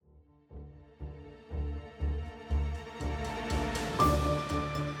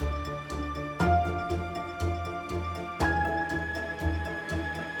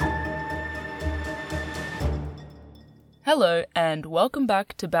Hello and welcome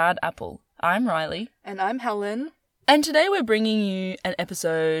back to Bad Apple. I'm Riley. And I'm Helen. And today we're bringing you an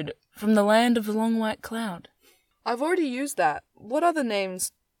episode from the land of the long white cloud. I've already used that. What other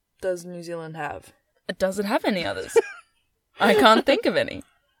names does New Zealand have? It doesn't have any others. I can't think of any.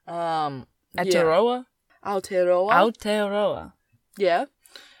 Aotearoa. Aotearoa. Aotearoa. Yeah.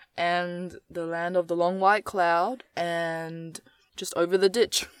 And the land of the long white cloud and just over the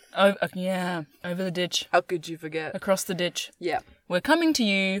ditch. Over the ditch. How could you forget? Across the ditch. Yeah. We're coming to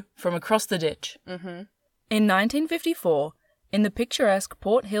you from across the ditch. Mm-hmm. In 1954, in the picturesque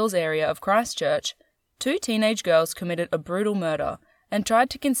Port Hills area of Christchurch, 2 teenage girls committed a brutal murder and tried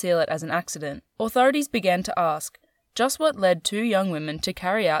to conceal it as an accident. Authorities began to ask, just what led 2 young women to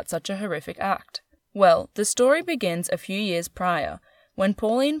carry out such a horrific act? Well, the story begins a few years prior, when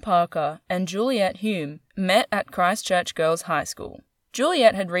Pauline Parker and Juliet Hume met at Christchurch Girls' High School.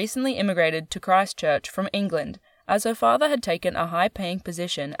 Juliet had recently immigrated to Christchurch from England, as her father had taken a high-paying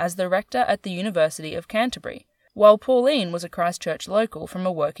position as the rector at the University of Canterbury, while Pauline was a Christchurch local from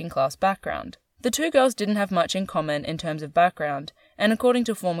a working-class background. The 2 girls didn't have much in common in terms of background, and according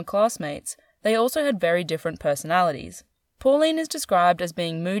to former classmates, they also had very different personalities. Pauline is described as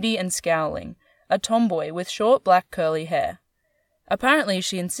being moody and scowling, a tomboy with short black curly hair. Apparently,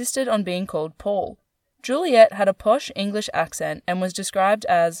 she insisted on being called Paul. Juliet had a posh English accent and was described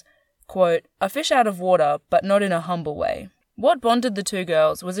as, quote, a fish out of water, but not in a humble way. What bonded the 2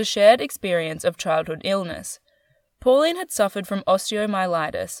 girls was a shared experience of childhood illness. Pauline had suffered from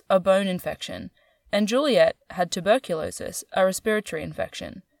osteomyelitis, a bone infection, and Juliet had tuberculosis, a respiratory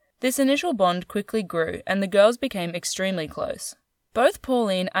infection. This initial bond quickly grew, and the girls became extremely close. Both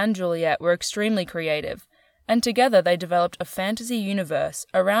Pauline and Juliet were extremely creative, and together they developed a fantasy universe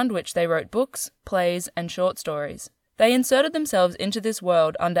around which they wrote books, plays, and short stories. They inserted themselves into this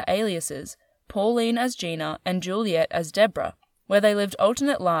world under aliases, Pauline as Gina and Juliet as Deborah, where they lived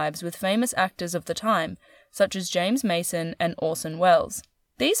alternate lives with famous actors of the time, such as James Mason and Orson Welles.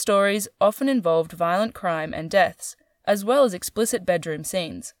 These stories often involved violent crime and deaths, as well as explicit bedroom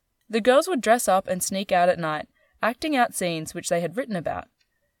scenes. The girls would dress up and sneak out at night, acting out scenes which they had written about.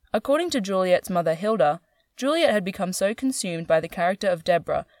 According to Juliet's mother Hilda, Juliet had become so consumed by the character of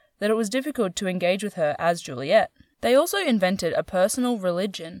Deborah that it was difficult to engage with her as Juliet. They also invented a personal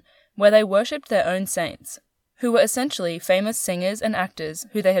religion where they worshipped their own saints, who were essentially famous singers and actors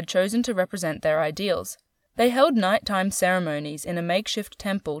who they had chosen to represent their ideals. They held nighttime ceremonies in a makeshift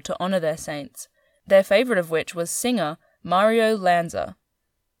temple to honor their saints, their favorite of which was singer Mario Lanza.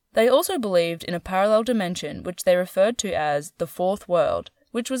 They also believed in a parallel dimension which they referred to as the fourth world,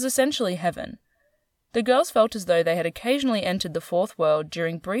 which was essentially heaven. The girls felt as though they had occasionally entered the fourth world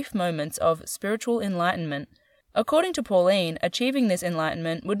during brief moments of spiritual enlightenment. According to Pauline, achieving this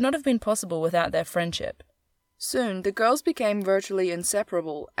enlightenment would not have been possible without their friendship. Soon, the girls became virtually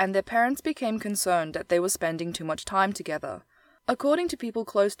inseparable, and their parents became concerned that they were spending too much time together. According to people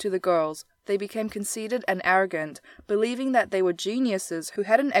close to the girls, they became conceited and arrogant, believing that they were geniuses who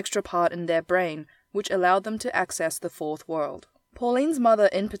had an extra part in their brain, which allowed them to access the fourth world. Pauline's mother,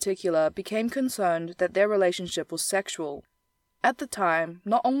 in particular, became concerned that their relationship was sexual. At the time,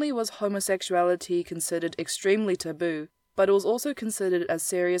 not only was homosexuality considered extremely taboo, but it was also considered as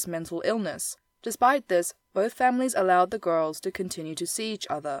serious mental illness. Despite this, both families allowed the girls to continue to see each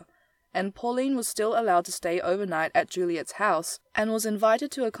other, and Pauline was still allowed to stay overnight at Juliet's house and was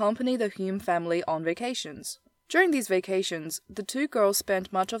invited to accompany the Hume family on vacations. During these vacations, the 2 girls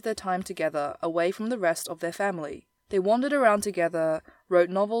spent much of their time together away from the rest of their family. They wandered around together, wrote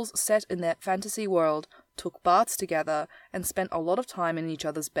novels set in their fantasy world, took baths together, and spent a lot of time in each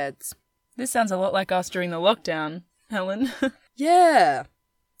other's beds. This sounds a lot like us during the lockdown, Helen. Yeah!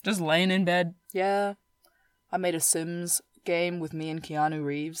 Just laying in bed. Yeah. I made a Sims game with me and Keanu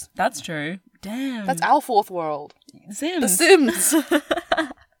Reeves. That's true. Damn. That's our fourth world. Sims. The Sims!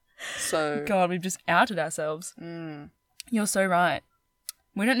 So... God, we've just outed ourselves. You're so right.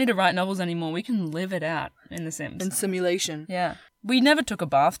 We don't need to write novels anymore. We can live it out in The Sims. In simulation. Yeah. We never took a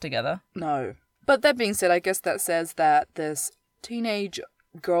bath together. No. But that being said, I guess that says that this teenage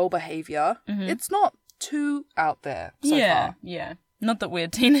girl behavior, it's not too out there so far. Yeah. Not that we're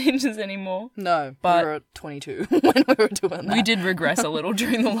teenagers anymore. No, but we were 22 when we were doing that. We did regress a little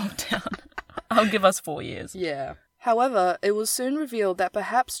during the lockdown. I'll give us 4 years. Yeah. However, it was soon revealed that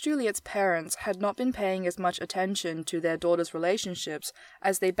perhaps Juliet's parents had not been paying as much attention to their daughter's relationships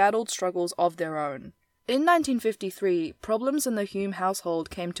as they battled struggles of their own. In 1953, problems in the Hume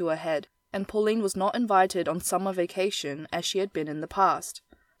household came to a head, and Pauline was not invited on summer vacation as she had been in the past.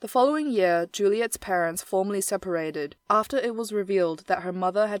 The following year, Juliet's parents formally separated after it was revealed that her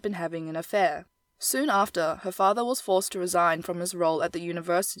mother had been having an affair. Soon after, her father was forced to resign from his role at the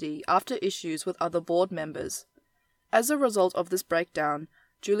university after issues with other board members. As a result of this breakdown,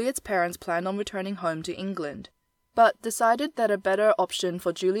 Juliet's parents planned on returning home to England, but decided that a better option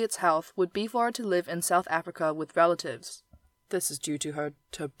for Juliet's health would be for her to live in South Africa with relatives. This is due to her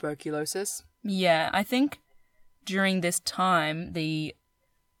tuberculosis? Yeah, I think during this time, the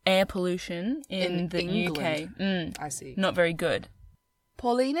air pollution in the England. UK, I see. not very good.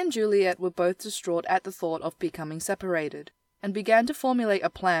 Pauline and Juliet were both distraught at the thought of becoming separated, and began to formulate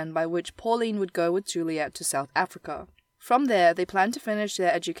a plan by which Pauline would go with Juliet to South Africa. From there, they planned to finish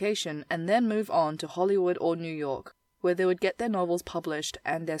their education and then move on to Hollywood or New York, where they would get their novels published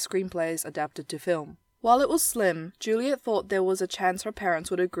and their screenplays adapted to film. While it was slim, Juliet thought there was a chance her parents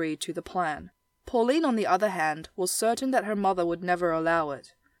would agree to the plan. Pauline, on the other hand, was certain that her mother would never allow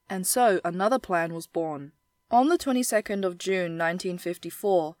it, and so another plan was born. On the 22nd of June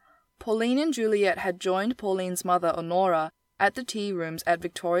 1954, Pauline and Juliet had joined Pauline's mother, Honora, at the tea rooms at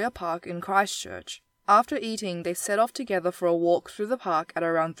Victoria Park in Christchurch. After eating, they set off together for a walk through the park at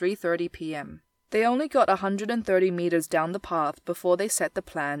around 3:30 p.m. They only got 130 meters down the path before they set the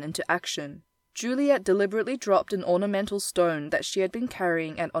plan into action. Juliet deliberately dropped an ornamental stone that she had been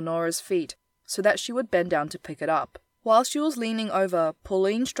carrying at Honora's feet so that she would bend down to pick it up. While she was leaning over,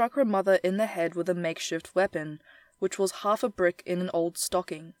 Pauline struck her mother in the head with a makeshift weapon, which was half a brick in an old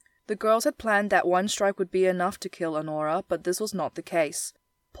stocking. The girls had planned that one strike would be enough to kill Honora, but this was not the case.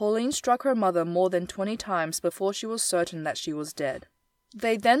 Pauline struck her mother more than 20 times before she was certain that she was dead.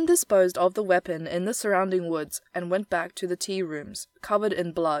 They then disposed of the weapon in the surrounding woods and went back to the tea rooms, covered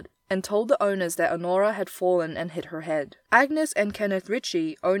in blood, and told the owners that Honora had fallen and hit her head. Agnes and Kenneth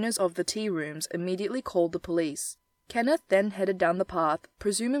Ritchie, owners of the tea rooms, immediately called the police. Kenneth then headed down the path,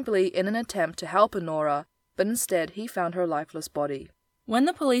 presumably in an attempt to help Honora, but instead he found her lifeless body. When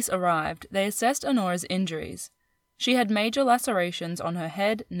the police arrived, they assessed Honora's injuries. She had major lacerations on her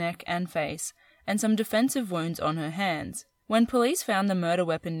head, neck, and face, and some defensive wounds on her hands. When police found the murder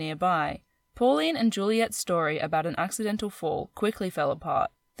weapon nearby, Pauline and Juliet's story about an accidental fall quickly fell apart.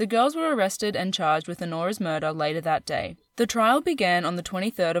 The girls were arrested and charged with Honora's murder later that day. The trial began on the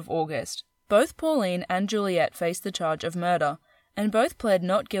 23rd of August. Both Pauline and Juliet faced the charge of murder, and both pled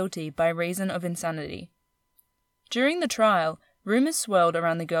not guilty by reason of insanity. During the trial, rumours swirled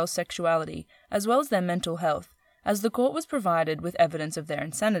around the girls' sexuality, as well as their mental health, as the court was provided with evidence of their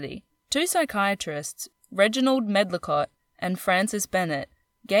insanity. Two psychiatrists, Reginald Medlicott and Francis Bennett,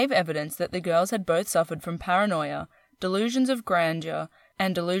 gave evidence that the girls had both suffered from paranoia, delusions of grandeur,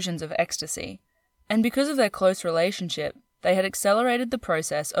 and delusions of ecstasy, and because of their close relationship, they had accelerated the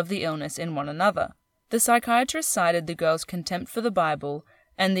process of the illness in one another. The psychiatrists cited the girls' contempt for the Bible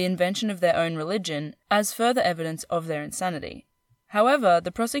and the invention of their own religion as further evidence of their insanity. However,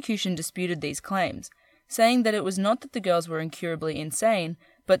 the prosecution disputed these claims, saying that it was not that the girls were incurably insane,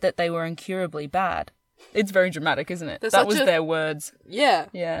 but that they were incurably bad. It's very dramatic, isn't it? That was their words. Yeah.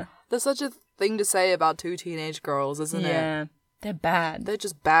 Yeah. There's such a thing to say about two teenage girls, isn't it? Yeah. They're bad. They're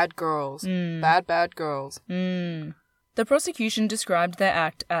just bad girls. Bad girls. The prosecution described their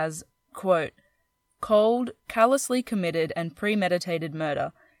act as, quote, cold, callously committed and premeditated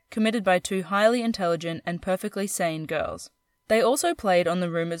murder, committed by two highly intelligent and perfectly sane girls. They also played on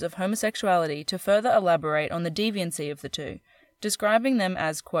the rumours of homosexuality to further elaborate on the deviancy of the two, describing them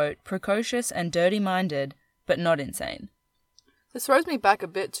as, quote, precocious and dirty-minded, but not insane. This throws me back a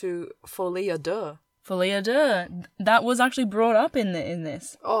bit to Folie à Deux. Folie à Deux. That was actually brought up in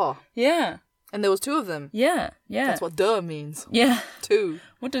this. Oh. Yeah. And there was two of them. Yeah. That's what deux means. Yeah. Two.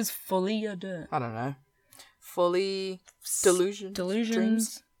 What does folie à deux? I don't know. Folie... Delusions?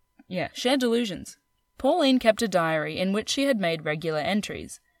 Dreams? Yeah, shared delusions. Pauline kept a diary in which she had made regular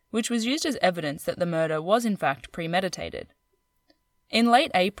entries, which was used as evidence that the murder was in fact premeditated. In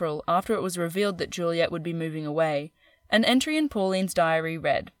late April, after it was revealed that Juliet would be moving away, an entry in Pauline's diary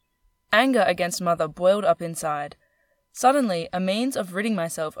read, "Anger against mother boiled up inside. Suddenly, a means of ridding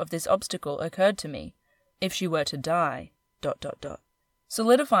myself of this obstacle occurred to me. If she were to die... ...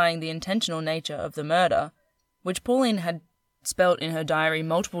 solidifying the intentional nature of the murder, which Pauline had spelt in her diary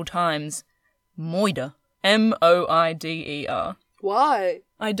multiple times, Moider. Moider. Why?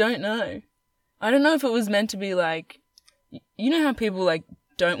 I don't know. I don't know if it was meant to be like... You know how people, like,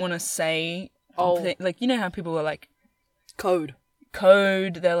 don't want to say... Like, you know how people are like... Code,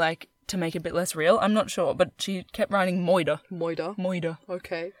 they're like, to make it a bit less real? I'm not sure, but she kept writing Moider. Moider.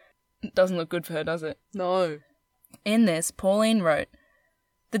 Okay. It doesn't look good for her, does it? No. In this, Pauline wrote,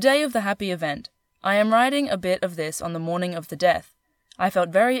 "The day of the happy event. I am writing a bit of this on the morning of the death. I felt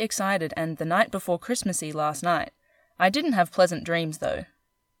very excited and the night before Christmassy last night. I didn't have pleasant dreams, though."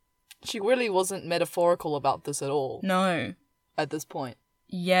 She really wasn't metaphorical about this at all No. at this point.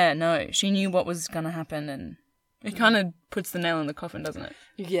 Yeah, no. She knew what was going to happen, and it kind of puts the nail in the coffin, doesn't it?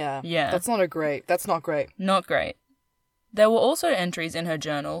 Yeah. Yeah. That's not great. Not great. There were also entries in her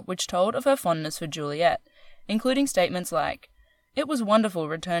journal which told of her fondness for Juliet, including statements like, "It was wonderful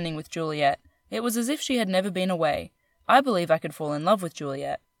returning with Juliet. It was as if she had never been away. I believe I could fall in love with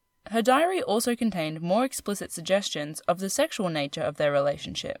Juliet." Her diary also contained more explicit suggestions of the sexual nature of their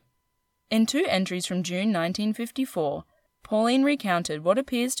relationship. In 2 entries from June 1954, Pauline recounted what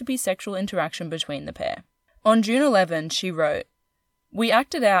appears to be sexual interaction between the pair. On June 11, she wrote, "We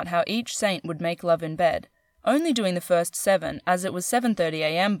acted out how each saint would make love in bed, only doing the first 7, as it was 7:30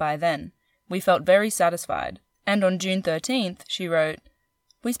 a.m. by then. We felt very satisfied." And on June 13th, she wrote,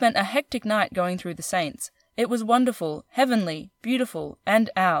 "We spent a hectic night going through the saints. It was wonderful, heavenly, beautiful, and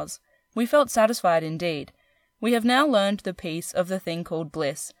ours. We felt satisfied indeed. We have now learned the peace of the thing called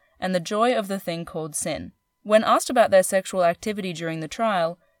bliss, and the joy of the thing called sin." When asked about their sexual activity during the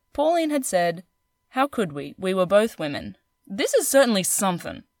trial, Pauline had said, "How could we? We were both women." This is certainly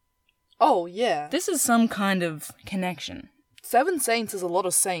something. Oh, yeah. This is some kind of connection. 7 saints is a lot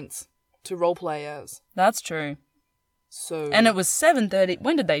of saints to roleplay as. That's true. So... And it was 7:30.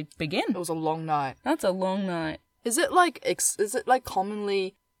 When did they begin? It was a long night. That's a long night. Is it like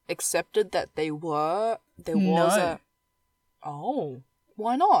commonly accepted that there was No. a... Oh.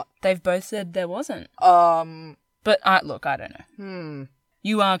 Why not? They've both said there wasn't. But look, I don't know.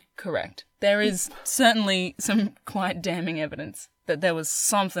 You are correct. There is certainly some quite damning evidence that there was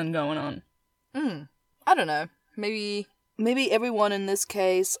something going on. I don't know. Maybe everyone in this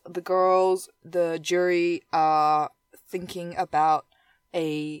case, the girls, the jury, are thinking about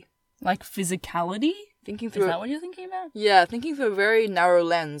Like physicality? thinking Is through that what you're thinking about? Yeah, thinking through a very narrow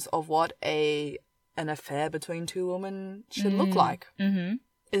lens of what an affair between 2 women should look like. Mm-hmm.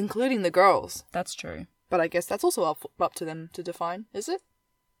 Including the girls. That's true. But I guess that's also up to them to define, is it?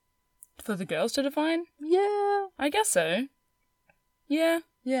 For the girls to define? Yeah. I guess so. Yeah.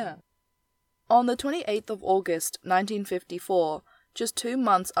 Yeah. On the 28th of August, 1954, just 2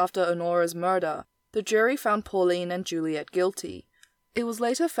 months after Honora's murder, the jury found Pauline and Juliet guilty. It was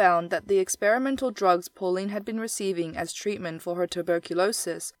later found that the experimental drugs Pauline had been receiving as treatment for her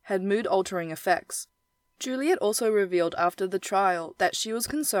tuberculosis had mood-altering effects. Juliet also revealed after the trial that she was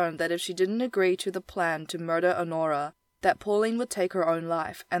concerned that if she didn't agree to the plan to murder Honora, that Pauline would take her own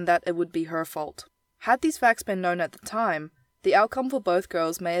life and that it would be her fault. Had these facts been known at the time, the outcome for both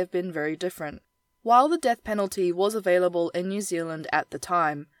girls may have been very different. While the death penalty was available in New Zealand at the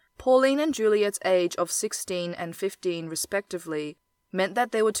time, Pauline and Juliet's age of 16 and 15 respectively meant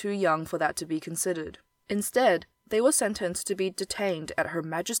that they were too young for that to be considered. Instead, they were sentenced to be detained at Her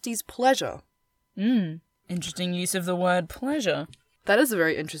Majesty's pleasure. Interesting use of the word pleasure. That is a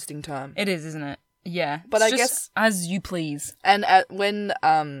very interesting term. It is, isn't it? Yeah. But It's I just guess- as you please. And when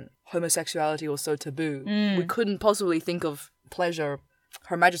homosexuality was so taboo, we couldn't possibly think of pleasure,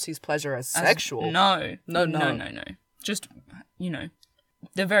 Her Majesty's pleasure, as sexual. No. No. Just,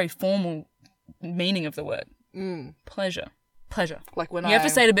 the very formal meaning of the word. Pleasure. Pleasure. Like when You have to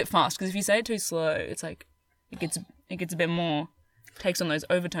say it a bit fast, because if you say it too slow, it's like, it gets a bit more, takes on those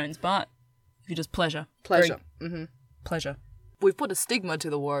overtones, but if you just pleasure. pleasure. Pleasure. We've put a stigma to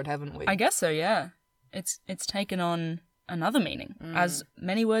the word, haven't we? I guess so, yeah. It's taken on another meaning, as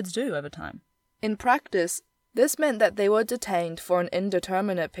many words do over time. In practice, this meant that they were detained for an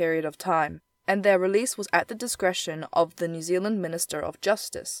indeterminate period of time, and their release was at the discretion of the New Zealand Minister of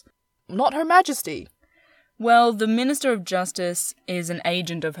Justice. Not Her Majesty. Well, the Minister of Justice is an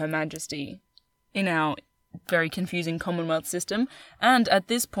agent of Her Majesty in our very confusing Commonwealth system, and at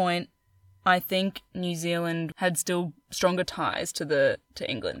this point, I think New Zealand had still stronger ties to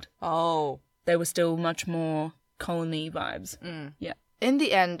England. Oh. They were still much more colony vibes. Yeah. In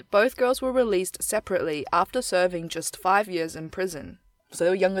the end, both girls were released separately after serving just 5 years in prison. So they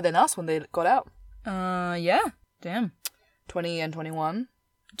were younger than us when they got out. Yeah. Damn. 20 and 21.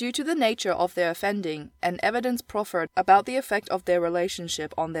 Due to the nature of their offending and evidence proffered about the effect of their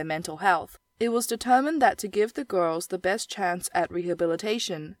relationship on their mental health, it was determined that to give the girls the best chance at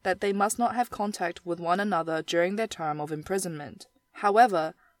rehabilitation, that they must not have contact with one another during their term of imprisonment.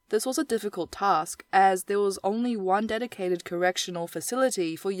 However, this was a difficult task, as there was only one dedicated correctional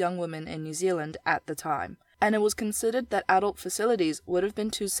facility for young women in New Zealand at the time, and it was considered that adult facilities would have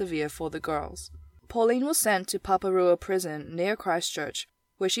been too severe for the girls. Pauline was sent to Paparua Prison near Christchurch,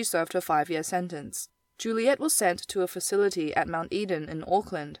 where she served her 5-year sentence. Juliet was sent to a facility at Mount Eden in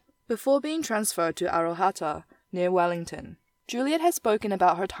Auckland, before being transferred to Arohata, near Wellington. Juliet has spoken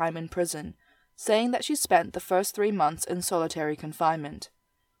about her time in prison, saying that she spent the first 3 months in solitary confinement.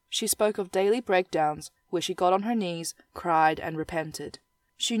 She spoke of daily breakdowns where she got on her knees, cried, and repented.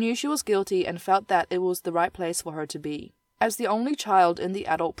 She knew she was guilty and felt that it was the right place for her to be. As the only child in the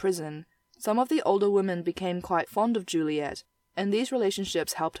adult prison, some of the older women became quite fond of Juliet, and these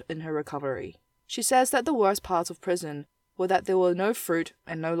relationships helped in her recovery. She says that the worst parts of prison were that there were no fruit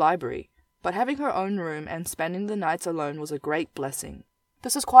and no library, but having her own room and spending the nights alone was a great blessing.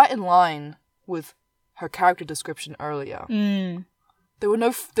 This is quite in line with her character description earlier. There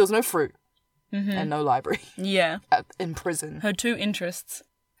was no fruit and no library. Yeah. In prison. Her two interests.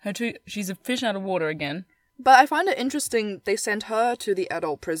 She's a fish out of water again. But I find it interesting they sent her to the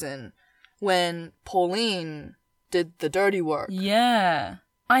adult prison when Pauline did the dirty work. Yeah.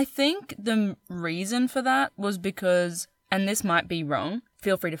 I think the reason for that was because, and this might be wrong,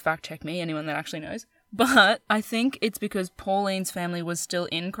 feel free to fact check me, anyone that actually knows, but I think it's because Pauline's family was still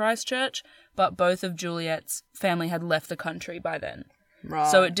in Christchurch, but both of Juliet's family had left the country by then. Right.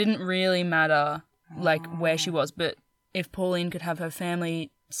 So it didn't really matter, like, where she was, but if Pauline could have her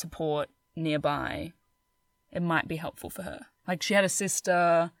family support nearby, it might be helpful for her. Like, she had a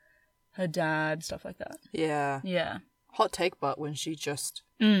sister, her dad, stuff like that. Yeah. Yeah. Hot take, but when she just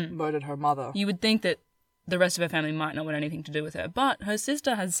murdered her mother. You would think that the rest of her family might not want anything to do with her, but her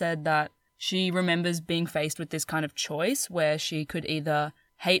sister has said that she remembers being faced with this kind of choice where she could either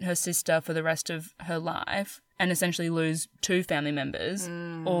hate her sister for the rest of her life and essentially lose two family members,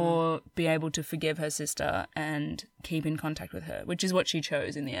 or be able to forgive her sister and keep in contact with her, which is what she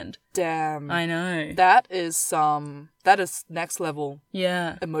chose in the end. Damn. I know. That is next level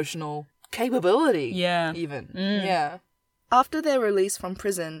Yeah. emotional capability. Yeah. Even. Yeah. After their release from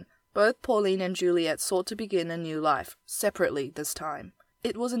prison, both Pauline and Juliet sought to begin a new life, separately this time.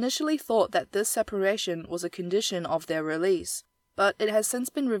 It was initially thought that this separation was a condition of their release, but it has since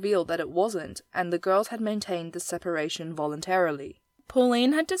been revealed that it wasn't, and the girls had maintained the separation voluntarily.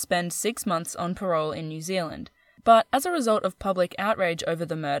 Pauline had to spend 6 months on parole in New Zealand, but as a result of public outrage over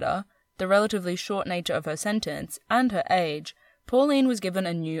the murder, the relatively short nature of her sentence, and her age, Pauline was given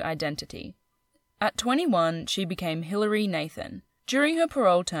a new identity. At 21, she became Hilary Nathan. During her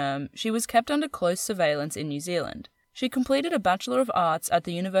parole term, she was kept under close surveillance in New Zealand. She completed a Bachelor of Arts at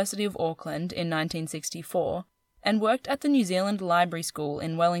the University of Auckland in 1964 and worked at the New Zealand Library School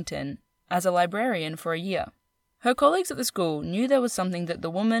in Wellington as a librarian for a year. Her colleagues at the school knew there was something that the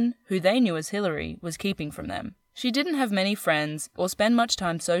woman, who they knew as Hilary, was keeping from them. She didn't have many friends or spend much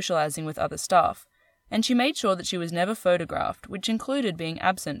time socializing with other staff, and she made sure that she was never photographed, which included being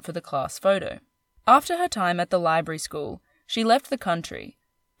absent for the class photo. After her time at the library school, she left the country.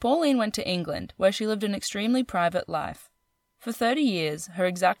 Pauline went to England, where she lived an extremely private life. For 30 years, her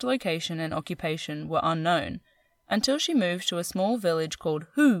exact location and occupation were unknown, until she moved to a small village called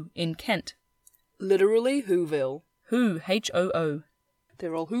Hoo in Kent. Literally Whoville. Hoo, H-O-O.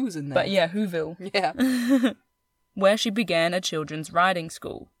 They're all Who's in there. But yeah, Whoville. Yeah. Where she began a children's riding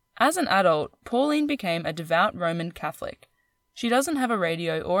school. As an adult, Pauline became a devout Roman Catholic. She doesn't have a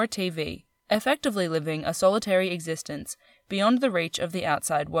radio or a TV, effectively living a solitary existence beyond the reach of the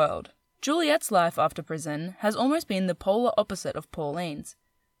outside world. Juliet's life after prison has almost been the polar opposite of Pauline's,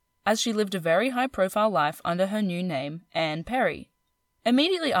 as she lived a very high-profile life under her new name, Anne Perry.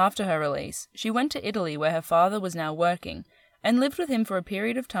 Immediately after her release, she went to Italy where her father was now working, and lived with him for a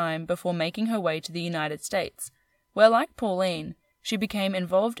period of time before making her way to the United States, where, like Pauline, she became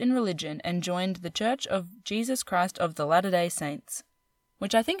involved in religion and joined the Church of Jesus Christ of the Latter-day Saints,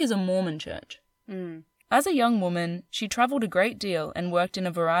 which I think is a Mormon church. As a young woman, she travelled a great deal and worked in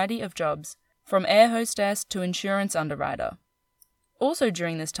a variety of jobs, from air hostess to insurance underwriter. Also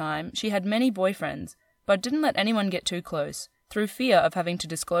during this time, she had many boyfriends, but didn't let anyone get too close, through fear of having to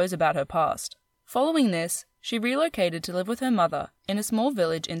disclose about her past. Following this, she relocated to live with her mother in a small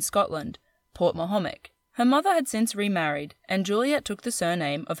village in Scotland, Port Mahomet. Her mother had since remarried, and Juliet took the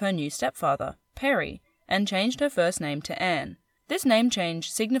surname of her new stepfather, Perry, and changed her first name to Anne. This name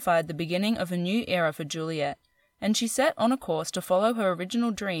change signified the beginning of a new era for Juliet, and she set on a course to follow her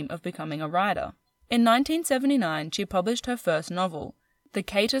original dream of becoming a writer. In 1979, she published her first novel, The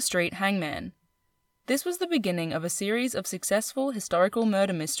Cater Street Hangman. This was the beginning of a series of successful historical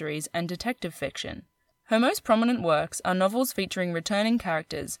murder mysteries and detective fiction. Her most prominent works are novels featuring returning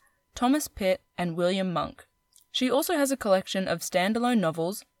characters, Thomas Pitt and William Monk. She also has a collection of standalone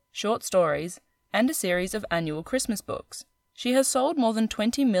novels, short stories, and a series of annual Christmas books. She has sold more than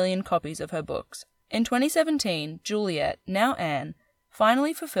 20 million copies of her books. In 2017, Juliet, now Anne,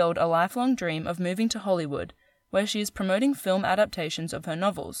 finally fulfilled a lifelong dream of moving to Hollywood, where she is promoting film adaptations of her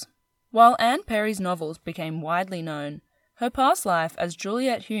novels. While Anne Perry's novels became widely known, her past life as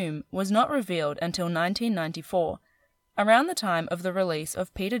Juliet Hume was not revealed until 1994, around the time of the release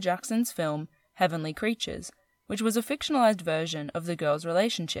of Peter Jackson's film Heavenly Creatures, which was a fictionalized version of the girls'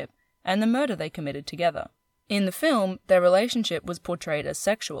 relationship and the murder they committed together. In the film, their relationship was portrayed as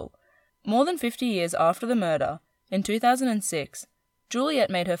sexual. More than 50 years after the murder, in 2006, Juliet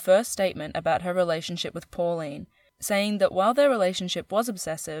made her first statement about her relationship with Pauline, saying that while their relationship was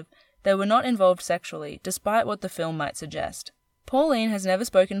obsessive, they were not involved sexually, despite what the film might suggest. Pauline has never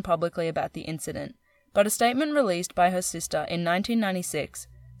spoken publicly about the incident, but a statement released by her sister in 1996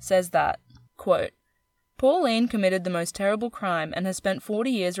 says that, quote, Pauline committed the most terrible crime and has spent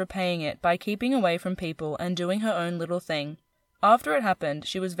 40 years repaying it by keeping away from people and doing her own little thing. After it happened,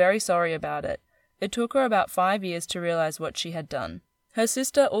 she was very sorry about it. It took her about 5 years to realize what she had done. Her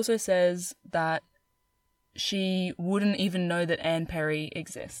sister also says that she wouldn't even know that Anne Perry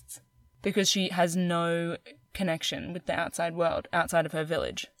exists because she has no connection with the outside world outside of her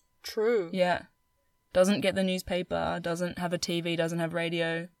village. True. Yeah. Doesn't get the newspaper, doesn't have a TV, doesn't have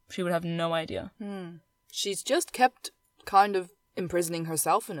radio. She would have no idea. She's just kept kind of imprisoning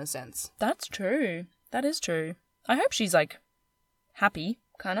herself in a sense. That's true. That is true. I hope she's, like, happy,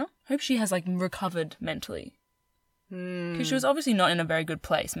 kind of. Hope she has, like, recovered mentally. Because she was obviously not in a very good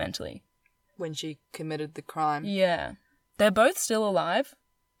place mentally. When she committed the crime. Yeah. They're both still alive.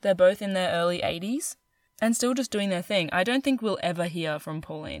 They're both in their early 80s and still just doing their thing. I don't think we'll ever hear from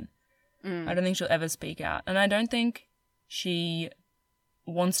Pauline. I don't think she'll ever speak out. And I don't think she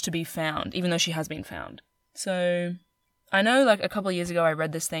wants to be found, even though she has been found. So I know, like, a couple of years ago I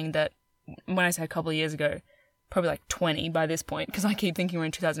read this thing that, when I say a couple of years ago, probably like 20 by this point, because I keep thinking we're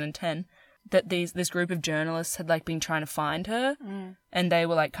in 2010, that this group of journalists had, like, been trying to find her, and they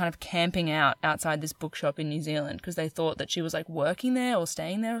were, like, kind of camping out outside this bookshop in New Zealand because they thought that she was, like, working there or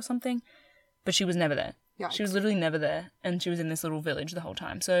staying there or something, but she was never there. Yikes. She was literally never there, and she was in this little village the whole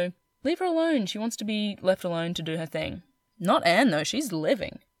time. So leave her alone. She wants to be left alone to do her thing. Not Anne, though. She's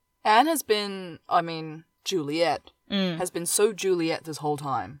living. Anne has been, Juliet has been so Juliet this whole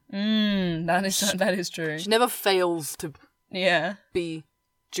time. That is true. She never fails to be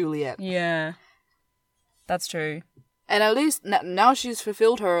Juliet. Yeah. That's true. And at least now she's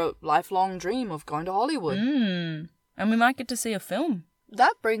fulfilled her lifelong dream of going to Hollywood. And we might get to see a film.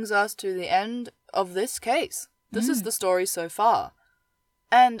 That brings us to the end of this case. This is the story so far.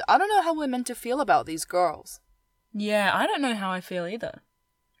 And I don't know how we're meant to feel about these girls. Yeah, I don't know how I feel either.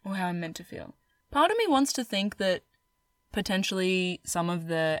 Or how I'm meant to feel. Part of me wants to think that potentially some of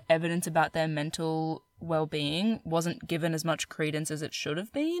the evidence about their mental well-being wasn't given as much credence as it should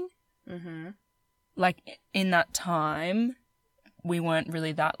have been. Like, in that time, we weren't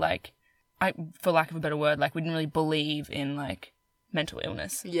really that, like, for lack of a better word, like, we didn't really believe in, like, mental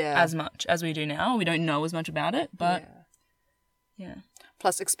illness as much as we do now. We don't know as much about it, but yeah.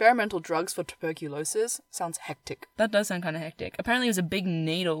 Plus, experimental drugs for tuberculosis sounds hectic. That does sound kind of hectic. Apparently it was a big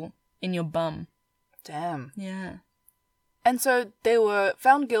needle in your bum. Damn. Yeah. And so they were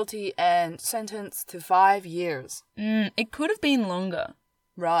found guilty and sentenced to 5 years. It could have been longer.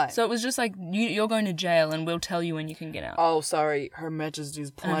 Right. So it was just like, you're going to jail and we'll tell you when you can get out. Oh, sorry. Her Majesty's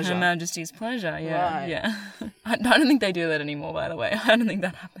pleasure. Her Majesty's pleasure, yeah. Right. Yeah. I don't think they do that anymore, by the way. I don't think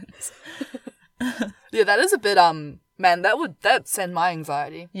that happens. Yeah, that is a bit, man, that'd send my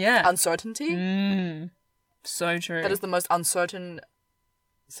anxiety. Yeah. Uncertainty. So true. That is the most uncertain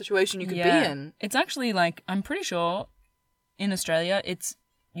situation you could be in. It's actually, like, I'm pretty sure in Australia,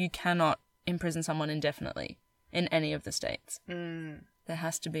 you cannot imprison someone indefinitely in any of the states. There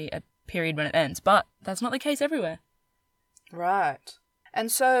has to be a period when it ends, but that's not the case everywhere. Right.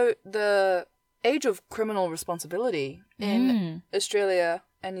 And so the age of criminal responsibility in Australia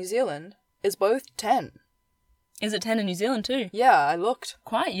and New Zealand is both 10. Is it 10 in New Zealand too? Yeah, I looked.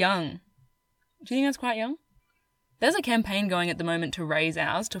 Quite young. Do you think that's quite young? There's a campaign going at the moment to raise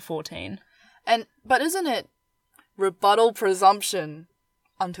ours to 14. But isn't it rebuttal presumption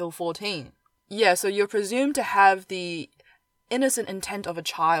until 14? Yeah, so you're presumed to have the innocent intent of a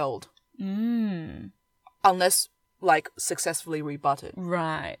child. Unless, like, successfully rebutted.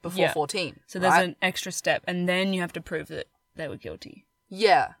 Right. Before 14. So there's an extra step, and then you have to prove that they were guilty.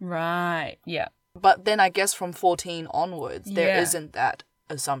 Yeah. Right. Yeah. But then I guess from 14 onwards, there isn't that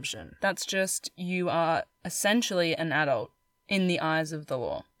assumption. That's just, you are essentially an adult in the eyes of the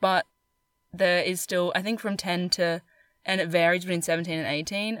law. But there is still, I think from 10 to, and it varies between 17 and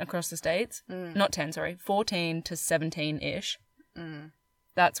 18 across the states. Not 10, sorry, 14 to 17-ish.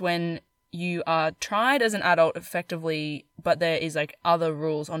 That's when you are tried as an adult effectively, but there is, like, other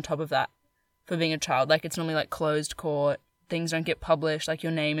rules on top of that for being a child. Like, it's normally, like, closed court. Things don't get published, like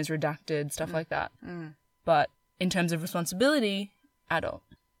your name is redacted, stuff like that. But in terms of responsibility, adult.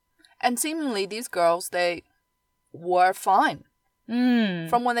 And seemingly these girls, they were fine.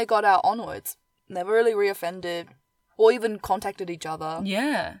 From when they got out onwards. Never really reoffended or even contacted each other.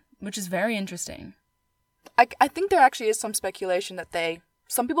 Yeah, which is very interesting. I think there actually is some speculation that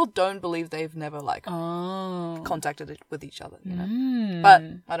some people don't believe they've never, like, contacted it with each other, you know? But,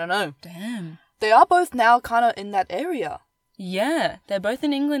 I don't know. Damn. They are both now kind of in that area. Yeah, they're both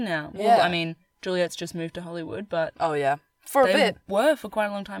in England now. Yeah. Well, I mean, Juliet's just moved to Hollywood, but... Oh, yeah. For a they bit. were for quite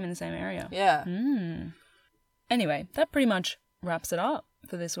a long time in the same area. Yeah. Anyway, that pretty much wraps it up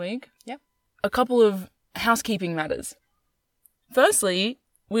for this week. Yep. A couple of housekeeping matters. Firstly,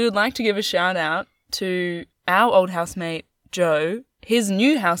 we would like to give a shout out to our old housemate, Joe, his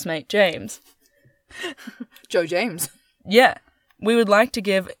new housemate, James. Joe James. Yeah. We would like to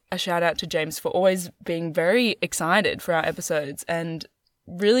give a shout out to James for always being very excited for our episodes and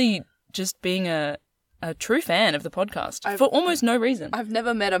really just being a true fan of the podcast for almost no reason. I've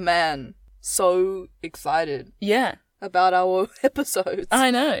never met a man so excited Yeah. about our episodes.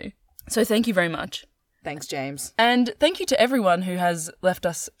 I know. So thank you very much. Thanks, James. And thank you to everyone who has left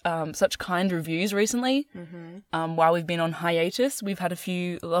us such kind reviews recently. While we've been on hiatus, we've had a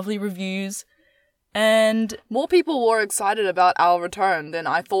few lovely reviews. And more people were excited about our return than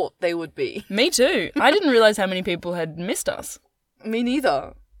I thought they would be. Me too. I didn't realize how many people had missed us. Me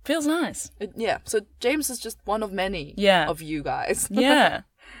neither. Feels nice. Yeah, so James is just one of many of you guys. Yeah.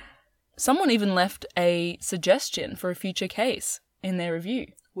 Someone even left a suggestion for a future case in their review.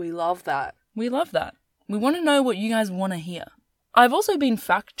 We love that. We love that. We want to know what you guys want to hear. I've also been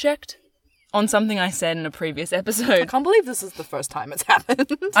fact-checked on something I said in a previous episode. I can't believe this is the first time it's happened.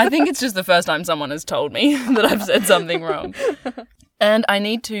 I think it's just the first time someone has told me that I've said something wrong. And I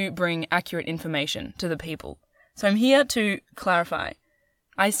need to bring accurate information to the people. So I'm here to clarify.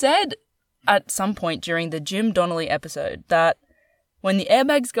 I said at some point during the Jim Donnelly episode that when the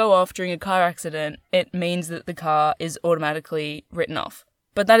airbags go off during a car accident, it means that the car is automatically written off.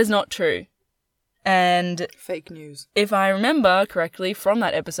 But that is not true. And fake news. If I remember correctly from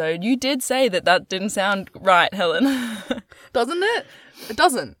that episode, you did say that didn't sound right, Helen. Doesn't it? It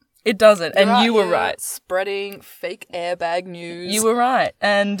doesn't. It doesn't, and you were right. Spreading fake airbag news. You were right,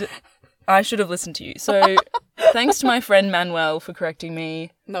 and I should have listened to you. So, thanks to my friend Manuel for correcting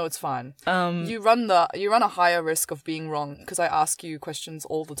me. No, it's fine. You run a higher risk of being wrong because I ask you questions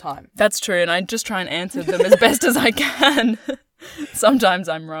all the time. That's true, and I just try and answer them as best as I can. Sometimes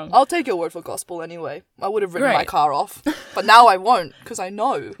I'm wrong. I'll take your word for gospel anyway. I would have written my car off, but now I won't because I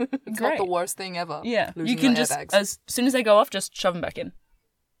know it's not the worst thing ever. Yeah, you can just airbags. As soon as they go off, just shove them back in.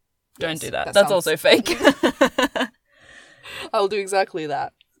 Don't do that. That's sounds... also fake. I'll do exactly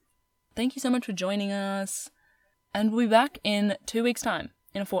that. Thank you so much for joining us, and we'll be back in 2 weeks' time,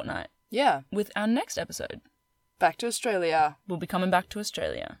 in a fortnight. Yeah, with our next episode. Back to Australia. We'll be coming back to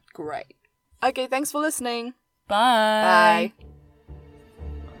Australia. Great. Okay, thanks for listening. Bye. Bye.